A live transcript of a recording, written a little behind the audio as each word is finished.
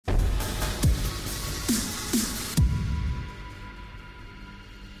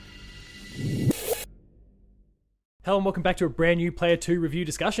Hello and welcome back to a brand new Player 2 review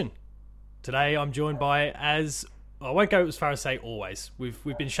discussion. Today I'm joined by, I won't go as far as say always. We've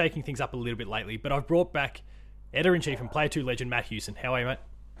been shaking things up a little bit lately, but I've brought back Editor-in-Chief and Player 2 legend Matt Hewson. How are you, mate?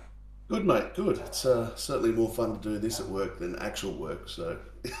 Good, mate. Good. It's certainly more fun to do this at work than actual work. So,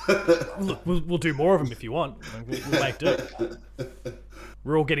 Look, we'll do more of them if you want. We'll make do.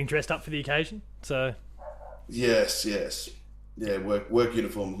 We're all getting dressed up for the occasion, so... yes. Yeah, work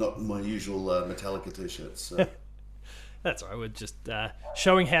uniform, not my usual Metallica t-shirts. So. That's all right. We're just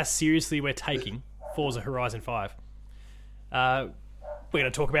showing how seriously we're taking Forza Horizon 5. We're going to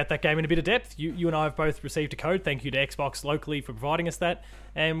talk about that game in a bit of depth. You and I have both received a code. Thank you to Xbox locally for providing us that.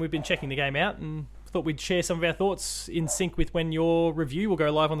 And we've been checking the game out and thought we'd share some of our thoughts in sync with when your review will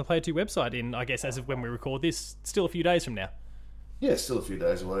go live on the Player 2 website in, I guess, as of when we record this, still a few days from now. Yeah, still a few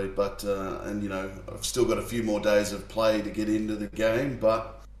days away, but I've still got a few more days of play to get into the game,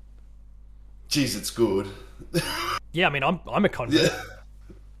 but geez, it's good. Yeah, I mean, I'm a convert.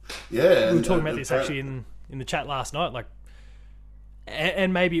 Yeah. We were talking about this actually in the chat last night, like,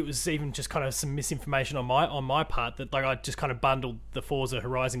 and maybe it was even just kind of some misinformation on my part that like I just kind of bundled the Forza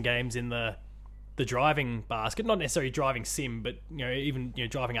Horizon games in the driving basket, not necessarily driving sim, but even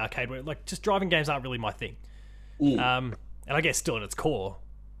driving arcade, where like just driving games aren't really my thing. And I guess still at its core,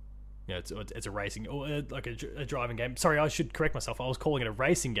 it's a racing or like a driving game. Sorry, I should correct myself. I was calling it a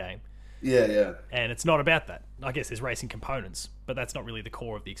racing game. Yeah. And it's not about that. I guess there's racing components, but that's not really the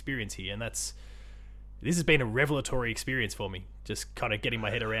core of the experience here. And this has been a revelatory experience for me, just kind of getting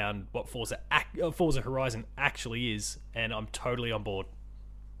my head around what Forza Horizon actually is, and I'm totally on board.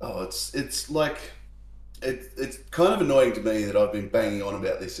 Oh, it's like it's kind of annoying to me that I've been banging on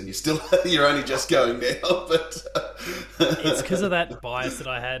about this, and you're only just going now. But it's because of that bias that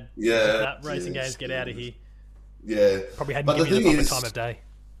I had. Yeah, that racing games get out of here. Yeah, probably hadn't given me the proper time of day.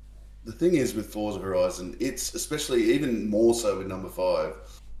 The thing is with Forza Horizon, it's especially even more so with number 5,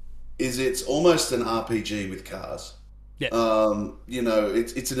 is it's almost an RPG with cars. Yeah.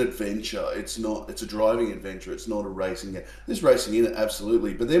 It's an adventure. It's a driving adventure. It's not a racing game. There's racing in it,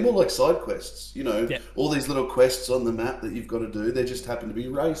 absolutely, but they're more like side quests. All these little quests on the map that you've got to do. They just happen to be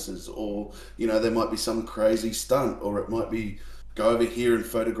races, or there might be some crazy stunt, or it might be go over here and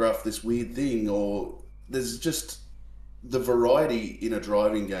photograph this weird thing, or there's just the variety in a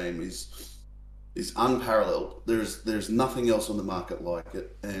driving game is unparalleled. There's nothing else on the market like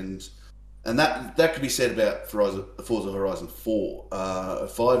it, and that could be said about Forza Horizon 4.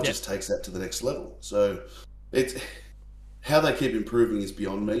 5 just takes that to the next level. So it's how they keep improving is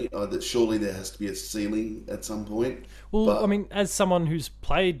beyond me. That surely there has to be a ceiling at some point. Well, I mean, as someone who's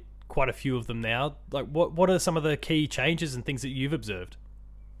played quite a few of them now, like what are some of the key changes and things that you've observed?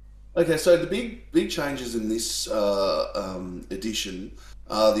 Okay, so the big changes in this edition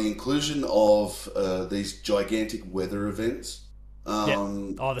are the inclusion of these gigantic weather events.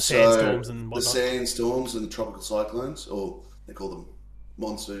 The sandstorms and whatnot. The sandstorms and tropical cyclones, or they call them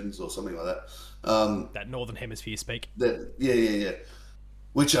monsoons or something like that. That northern hemisphere speak. Yeah.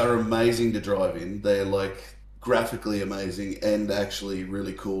 Which are amazing to drive in. They're like graphically amazing and actually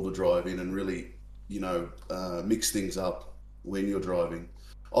really cool to drive in, and really, mix things up when you're driving.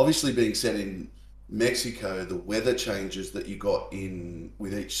 Obviously, being set in Mexico, the weather changes that you got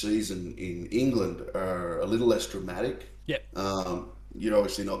with each season in England are a little less dramatic. Yep. You're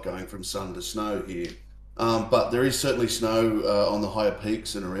obviously not going from sun to snow here, but there is certainly snow on the higher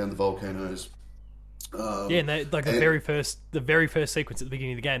peaks and around the volcanoes. And they, like the very first sequence at the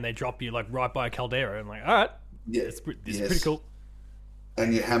beginning of the game, they drop you like right by a caldera, and I'm like, all right, this is pretty cool.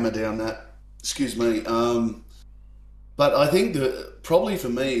 And you hammer down that. Excuse me. But I think that probably for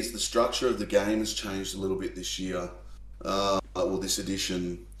me is the structure of the game has changed a little bit this year, or this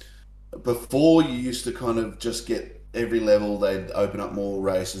edition. Before, you used to kind of just get every level, they'd open up more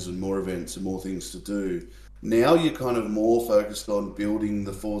races and more events and more things to do. Now you're kind of more focused on building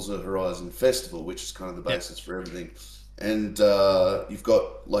the Forza Horizon Festival, which is kind of the basis for everything. And you've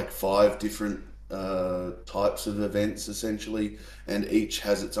got like 5 different types of events essentially, and each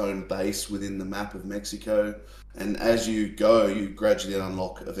has its own base within the map of Mexico. And as you go, you gradually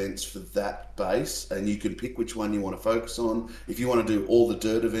unlock events for that base, and you can pick which one you want to focus on. If you want to do all the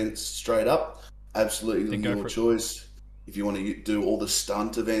dirt events straight up, absolutely your choice. If you want to do all the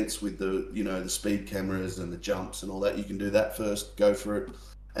stunt events with the speed cameras and the jumps and all that, you can do that first. Go for it.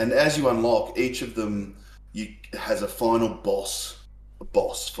 And as you unlock each of them, has a final boss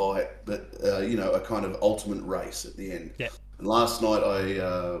fight, but a kind of ultimate race at the end. Yeah. And last night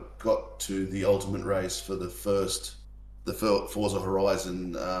I got to the ultimate race for the Forza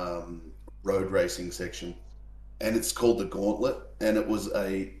Horizon road racing section, and it's called the Gauntlet, and it was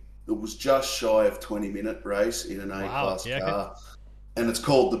a it was just shy of 20-minute race in an A-class Yeah, car. And it's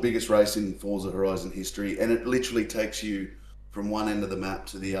called the biggest race in Forza Horizon history. And it literally takes you from one end of the map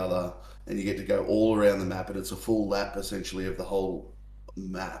to the other, and you get to go all around the map, and it's a full lap essentially of the whole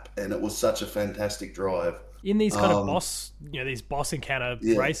map. And it was such a fantastic drive. In these kind of boss, these boss encounter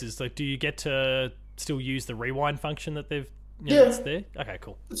Yeah. races, like, do you get to still use the rewind function that they've, Yeah. that's there? Okay,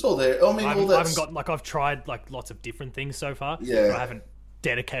 cool. It's all there. I mean, I all haven't that's... got, like, I've tried, like, lots of different things so far. Yeah. But I haven't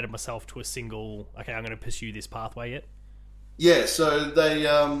dedicated myself to a single, okay, I'm going to pursue this pathway yet. Yeah, so they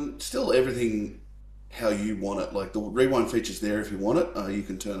still everything how you want it. Like the rewind feature's there if you want it. You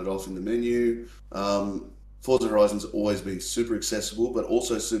can turn it off in the menu. Forza Horizon's always been super accessible, but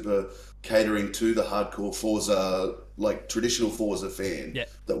also super catering to the hardcore Forza, like traditional Forza fan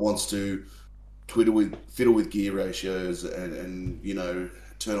that wants to fiddle with gear ratios and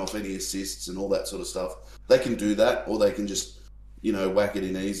turn off any assists and all that sort of stuff. They can do that, or they can just whack it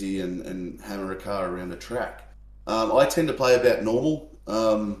in easy and hammer a car around a track. I tend to play about normal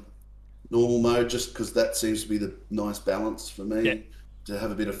mode just because that seems to be the nice balance for me to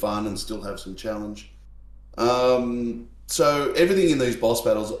have a bit of fun and still have some challenge. So everything in these boss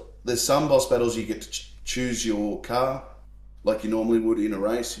battles, there's some boss battles you get to choose your car like you normally would in a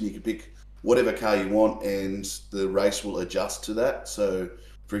race, and you can pick whatever car you want and the race will adjust to that. So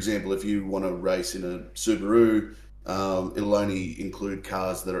for example, if you want to race in a Subaru, it'll only include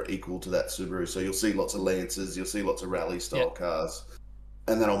cars that are equal to that Subaru. So you'll see lots of Lancers, you'll see lots of rally-style cars,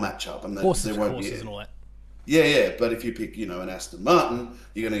 and that'll match up. And Horses, there won't horses be and all that. Yeah. But if you pick, an Aston Martin,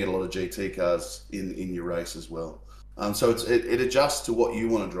 you're going to get a lot of GT cars in your race as well. So it adjusts to what you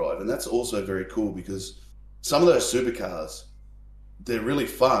want to drive, and that's also very cool because some of those supercars, they're really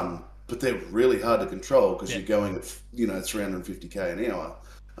fun, but they're really hard to control because you're going at 350k an hour.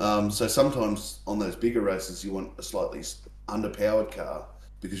 So sometimes on those bigger races, you want a slightly underpowered car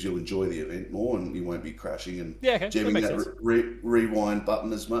because you'll enjoy the event more and you won't be crashing and jamming that rewind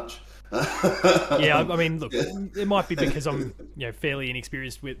button as much. Yeah, I mean, look, it might be because I'm fairly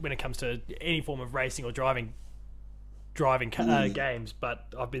inexperienced when it comes to any form of racing or driving games, but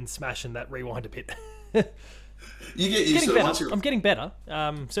I've been smashing that rewind a bit. You get used to it. I'm getting better.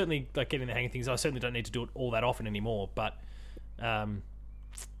 Certainly, like getting the hang of things. I certainly don't need to do it all that often anymore, but.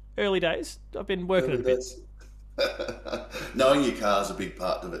 Early days, I've been working it a bit. Knowing your car's a big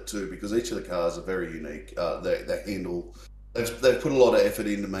part of it too, because each of the cars are very unique. They handle. They've put a lot of effort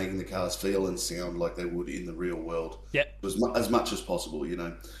into making the cars feel and sound like they would in the real world. Yeah. As much as possible,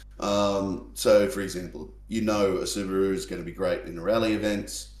 So, for example, a Subaru is going to be great in the rally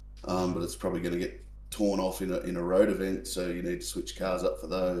events, but it's probably going to get torn off in a road event. So you need to switch cars up for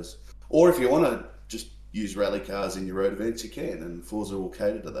those. Or if you want to just use rally cars in your road events, you can, and Forza will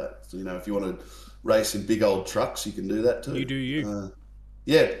cater to that. So, if you want to race in big old trucks, you can do that too. You do you.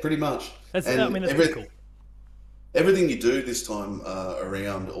 Yeah, pretty much. That's pretty cool. Everything you do this time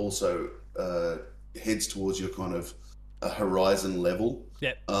around also heads towards your kind of a horizon level.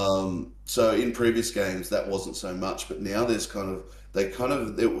 Yeah. So in previous games that wasn't so much, but now there's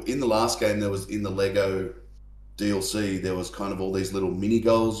in the last game there was in the Lego DLC there was kind of all these little mini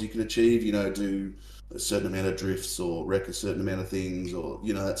goals you could achieve. Do a certain amount of drifts or wreck a certain amount of things or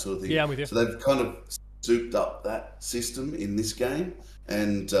that sort of thing. Yeah, I'm with you. So they've kind of souped up that system in this game,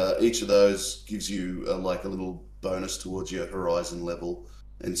 and each of those gives you a little bonus towards your horizon level.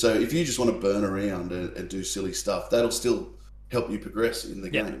 And so if you just want to burn around and do silly stuff, that'll still help you progress in the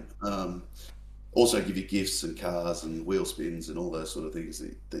game. Also give you gifts and cars and wheel spins and all those sort of things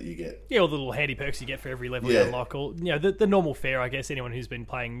that you get. Yeah, all the little handy perks you get for every level you unlock. Or the normal fare, I guess. Anyone who's been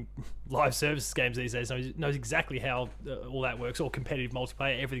playing live services games these days knows exactly how all that works. Or competitive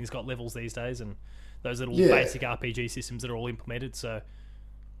multiplayer, everything's got levels these days, and those little basic RPG systems that are all implemented. So,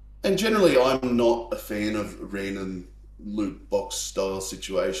 and generally, I'm not a fan of random loot box style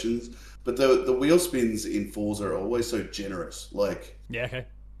situations, but the wheel spins in Forza are always so generous.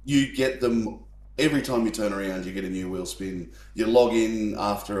 You get them. Every time you turn around, you get a new wheel spin. You log in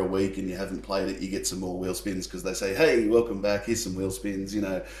after a week and you haven't played it, you get some more wheel spins because they say, "Hey, welcome back. Here's some wheel spins." They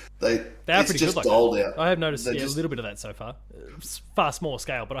are pretty just good. Doled out. I have noticed a little bit of that so far. It's far smaller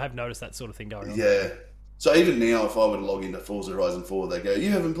scale, but I have noticed that sort of thing going on. Yeah. So even now, if I were to log into Forza Horizon 4, they go, "You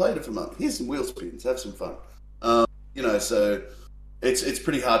haven't played it for a month. Here's some wheel spins. Have some fun." So it's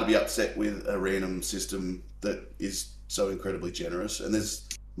pretty hard to be upset with a random system that is so incredibly generous, and there's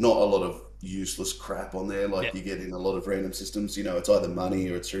not a lot of useless crap on there you get in a lot of random systems. It's either money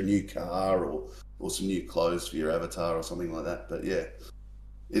or it's a new car or some new clothes for your avatar or something like that. But yeah,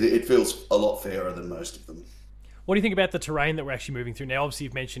 it feels a lot fairer than most of them. What do you think about the terrain that we're actually moving through now? Obviously,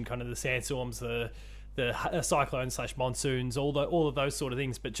 you've mentioned kind of the sandstorms, the the cyclones / monsoons, all of those sort of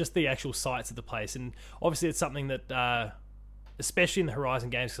things, but just the actual sights of the place. And obviously, it's something that, especially in the Horizon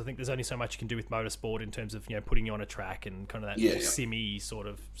games, because I think there's only so much you can do with motorsport in terms of putting you on a track and kind of that more simmy sort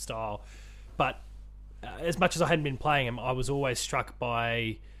of style. But as much as I hadn't been playing them, I was always struck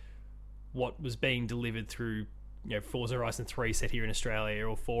by what was being delivered through Forza Horizon 3 set here in Australia,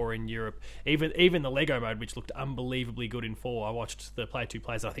 or 4 in Europe. Even the Lego mode, which looked unbelievably good in 4. I watched the Play 2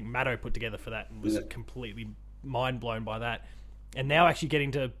 plays that I think Matto put together for that and was completely mind blown by that. And now actually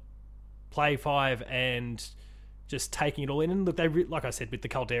getting to play 5 and just taking it all in. And look, like I said, with the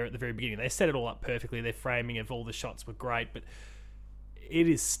Caldera at the very beginning, they set it all up perfectly. Their framing of all the shots were great, but it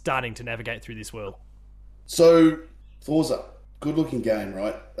is stunning to navigate through this world. So, Forza, good looking game,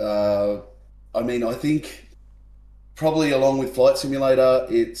 right? I think probably along with Flight Simulator,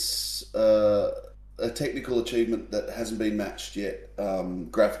 it's a technical achievement that hasn't been matched yet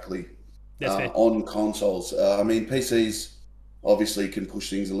graphically on consoles. PCs obviously can push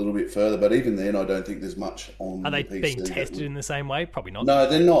things a little bit further, but even then, I don't think there's much on. Are they the PC being tested in the same way? Probably not. No,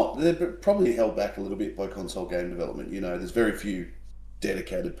 they're not. They're probably held back a little bit by console game development. There's very few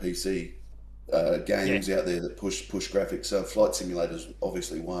dedicated PC games out there that push graphics. So Flight Simulator's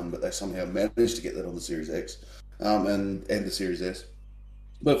obviously one, but they somehow managed to get that on the Series X. And the Series S.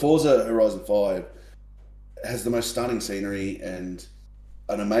 But Forza Horizon 5 has the most stunning scenery and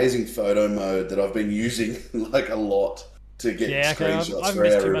an amazing photo mode that I've been using a lot to get screenshots I've for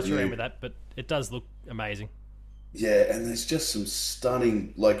missed our too much review. around with that, but it does look amazing. Yeah, and there's just some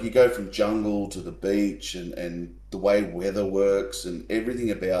stunning, you go from jungle to the beach and the way weather works and everything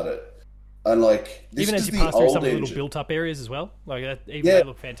about it. And even as you pass through some of the little built-up areas as well, they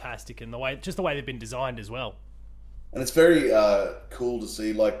look fantastic, and the way they've been designed as well. And it's very cool to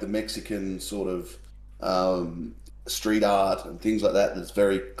see the Mexican sort of street art and things like that that's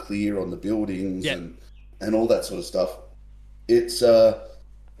very clear on the buildings and all that sort of stuff.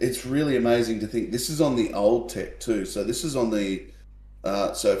 It's really amazing to think this is on the old tech too. So this is on the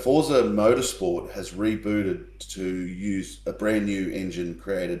so Forza Motorsport has rebooted to use a brand new engine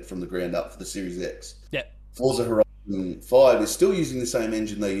created from the ground up for the Series X. Yeah. Forza Horizon 5 is still using the same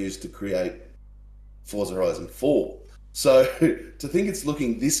engine they used to create Forza Horizon 4. So to think it's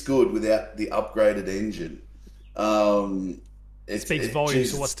looking this good without the upgraded engine, it speaks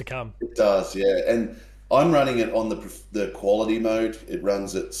volumes to what's to come. It does, yeah. And I'm running it on the quality mode. It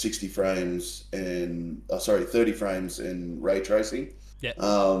runs at 30 frames and ray tracing.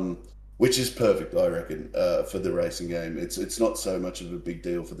 Yeah. Which is perfect, I reckon, for the racing game. It's not so much of a big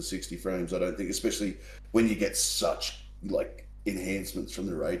deal for the 60 frames, I don't think, especially when you get such enhancements from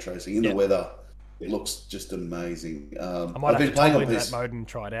the ray tracing in the weather. It looks just amazing. I might have to toggle into that mode and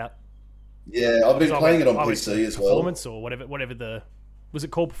try it out. Yeah, I've been playing it on PC as well. Performance or whatever was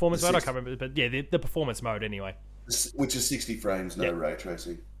it called performance mode? I can't remember, but the performance mode anyway. Which is 60 frames, no ray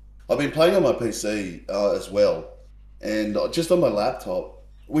tracing. I've been playing on my PC as well, and just on my laptop,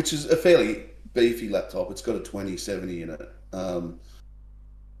 which is a fairly beefy laptop. It's got a 2070 in it,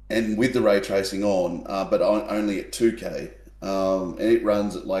 and with the ray tracing on, but only at 2K, and it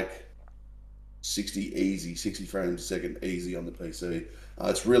runs at 60 frames a second easy on the PC.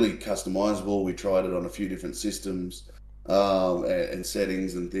 It's really customizable. We tried it on a few different systems and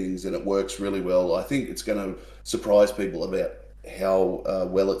settings and things, and it works really well. I think it's going to surprise people about how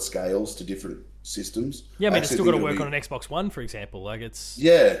well it scales to different systems. Yeah, it's still got to work on an Xbox One, for example. It's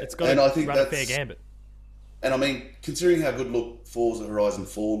got and to I think run a fair gambit. And considering how good Forza Horizon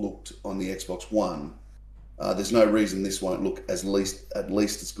 4 looked on the Xbox One, there's no reason this won't look at least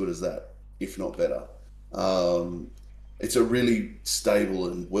as good as that, if not better. It's a really stable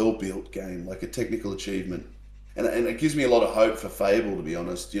and well-built game, a technical achievement. And it gives me a lot of hope for Fable, to be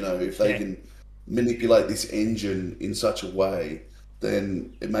honest. If they can manipulate this engine in such a way,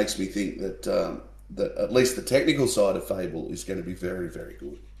 then it makes me think that at least the technical side of Fable is going to be very, very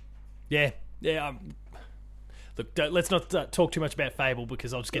good. Yeah. Look, let's not talk too much about Fable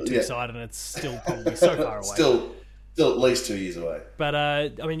because I'll just get too excited, and it's still probably so far away. Still at least 2 years away. But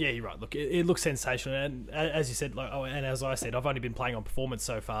you're right. Look, it looks sensational, and as you said, and as I said, I've only been playing on performance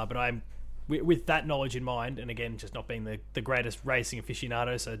so far, but I'm with that knowledge in mind, and again, just not being the greatest racing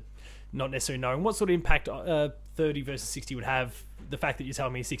aficionado, so not necessarily knowing what sort of impact 30 versus 60 would have. The fact that you're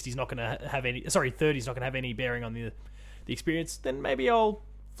telling me 30's not going to have any bearing on the experience, then maybe I'll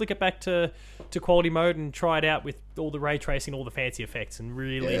flick it back to quality mode and try it out with all the ray tracing, all the fancy effects, and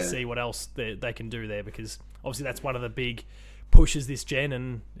really see what else they can do there, because obviously that's one of the big pushes this gen,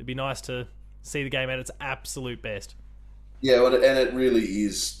 and it'd be nice to see the game at its absolute best. Yeah, well, and it really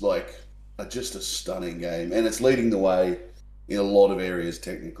is just a stunning game, and it's leading the way in a lot of areas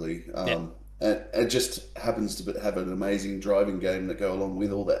technically. And it just happens to have an amazing driving game that go along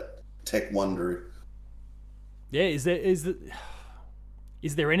with all that tech wonder. Yeah, is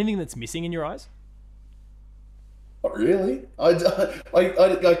there anything that's missing in your eyes? Not really. I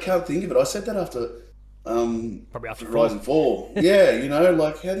can't think of it. I said that after Probably after Horizon 4. Yeah,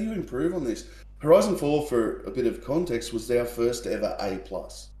 like how do you improve on this? Horizon 4, for a bit of context, was our first ever A+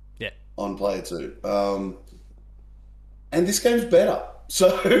 on Player 2. And this game's better. So,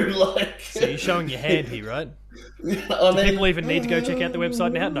 like... So you're showing your hand here, right? Do people even need to go check out the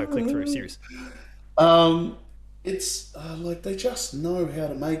website now? No, click through, serious. It's like they just know how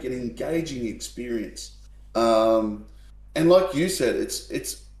to make an engaging experience. And like you said,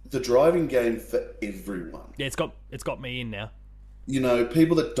 it's the driving game for everyone. Yeah, it's got me in now.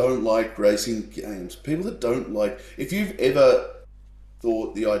 People that don't like racing games, people that don't like... If you've ever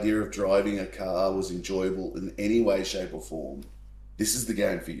thought the idea of driving a car was enjoyable in any way, shape or form, this is the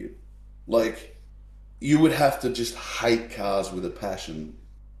game for you. Like, you would have to just hate cars with a passion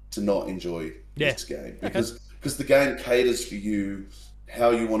to not enjoy this game. Because the game caters for you, how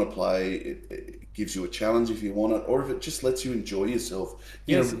you want to play. It gives you a challenge if you want it, or if it just lets you enjoy yourself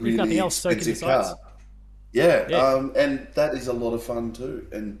in a really nothing else soaking expensive the sights. car. Yeah. And that is a lot of fun too.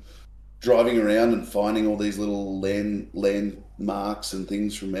 And driving around and finding all these little landmarks and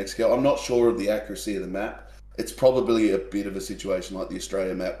things from Mexico. I'm not sure of the accuracy of the map. It's probably a bit of a situation like the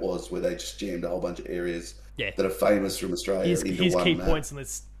Australia map was, where they just jammed a whole bunch of areas that are famous from Australia into one key map. points, and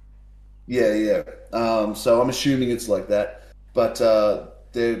let's... Yeah. So I'm assuming it's like that. But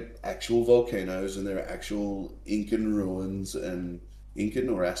they're actual volcanoes, and they're actual Incan ruins, and Incan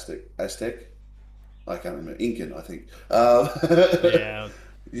or Aztec? I can't remember. Incan, I think. Yeah.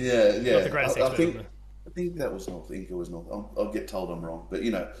 Yeah. Not the greatest expert. I think that was North. Inca was North. I'll get told I'm wrong, but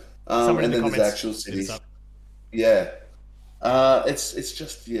Somewhere and in the then there's comments, actual cities. hit us up. Yeah. It's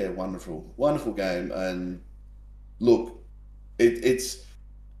just wonderful game, and look, it's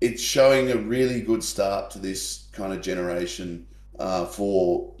showing a really good start to this kind of generation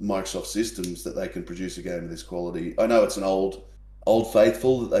for Microsoft systems, that they can produce a game of this quality. I know it's an old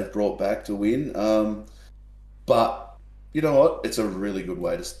faithful that they've brought back to win, but you know what? It's a really good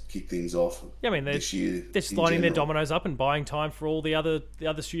way to kick things off. Yeah, I mean, this year, they're just lining their dominoes up and buying time for all the other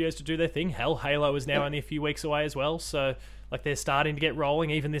studios to do their thing. Hell, Halo is now only a few weeks away as well, so like they're starting to get rolling.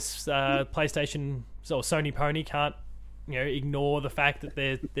 Even this PlayStation or Sony pony can't ignore the fact that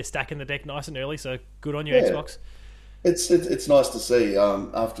they're stacking the deck nice and early. So good on you, Xbox. It's nice to see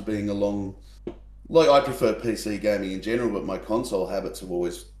after being a long... Like, I prefer PC gaming in general, but my console habits have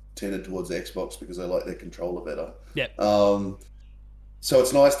always tended towards Xbox because I like their controller better. Yeah. So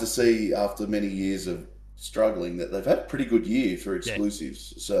it's nice to see, after many years of struggling, that they've had a pretty good year for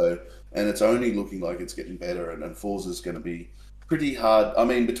exclusives. Yeah. So, and it's only looking like it's getting better, and Forza's going to be pretty hard. I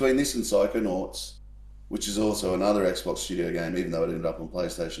mean, between this and Psychonauts, which is also another Xbox studio game, even though it ended up on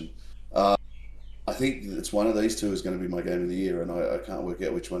PlayStation, I think it's one of these two is going to be my game of the year, and I can't work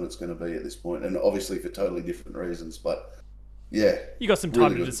out which one it's going to be at this point, and obviously for totally different reasons. But yeah, you got some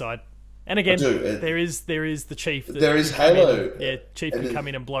time to decide. And again, there is the Chief. There is Halo. Chief can come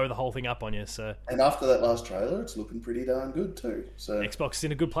in and blow the whole thing up on you. So, and after that last trailer, it's looking pretty darn good too. So Xbox is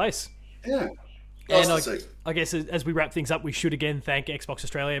in a good place. Yeah. And I guess as we wrap things up, we should again thank Xbox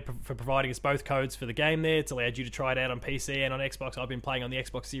Australia for providing us both codes for the game there. It's allowed you to try it out on PC and on Xbox. I've been playing on the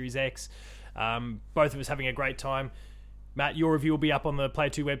Xbox Series X. Both of us having a great time. Matt, your review will be up on the Play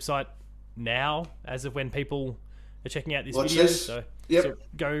 2 website now, as of when people are checking out this video. So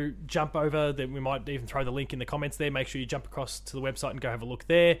go jump over. Then we might even throw the link in the comments there. Make sure you jump across to the website and go have a look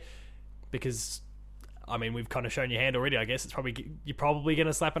there, because I mean, we've kind of shown your hand already. I guess you're probably going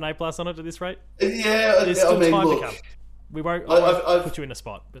to slap an A+ on it at this rate. Yeah, there's still time to come. We won't. I won't put you in a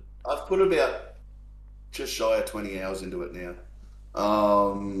spot, but I've put about just shy of 20 hours into it now,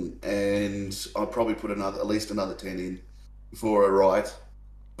 and I'll probably put at least another 10 in before I write.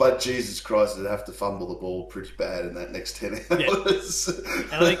 But Jesus Christ, I'd have to fumble the ball pretty bad in that next 10 hours. Yeah.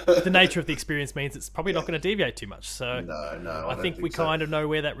 And I think the nature of the experience means it's probably not going to deviate too much. So no, I think we kind of know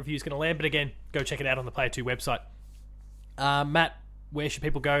where that review is going to land. But again, go check it out on the Player 2 website. Matt, where should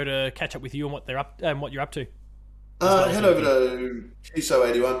people go to catch up with you and what you're up to? Head over to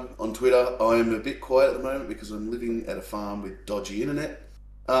QSO81 on Twitter. I am a bit quiet at the moment because I'm living at a farm with dodgy internet.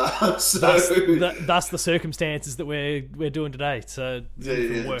 Thus the circumstances that we're doing today. So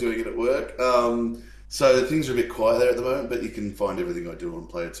doing it at work. So things are a bit quiet there at the moment, but you can find everything I do on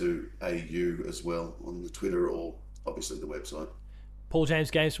Player 2 AU as well on the Twitter or obviously the website. Paul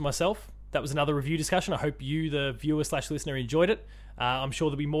James Games for myself. That was another review discussion. I hope you, the viewer/listener, enjoyed it. I'm sure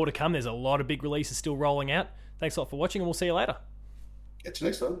there'll be more to come. There's a lot of big releases still rolling out. Thanks a lot for watching, and we'll see you later. Catch you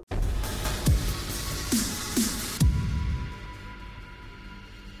next time.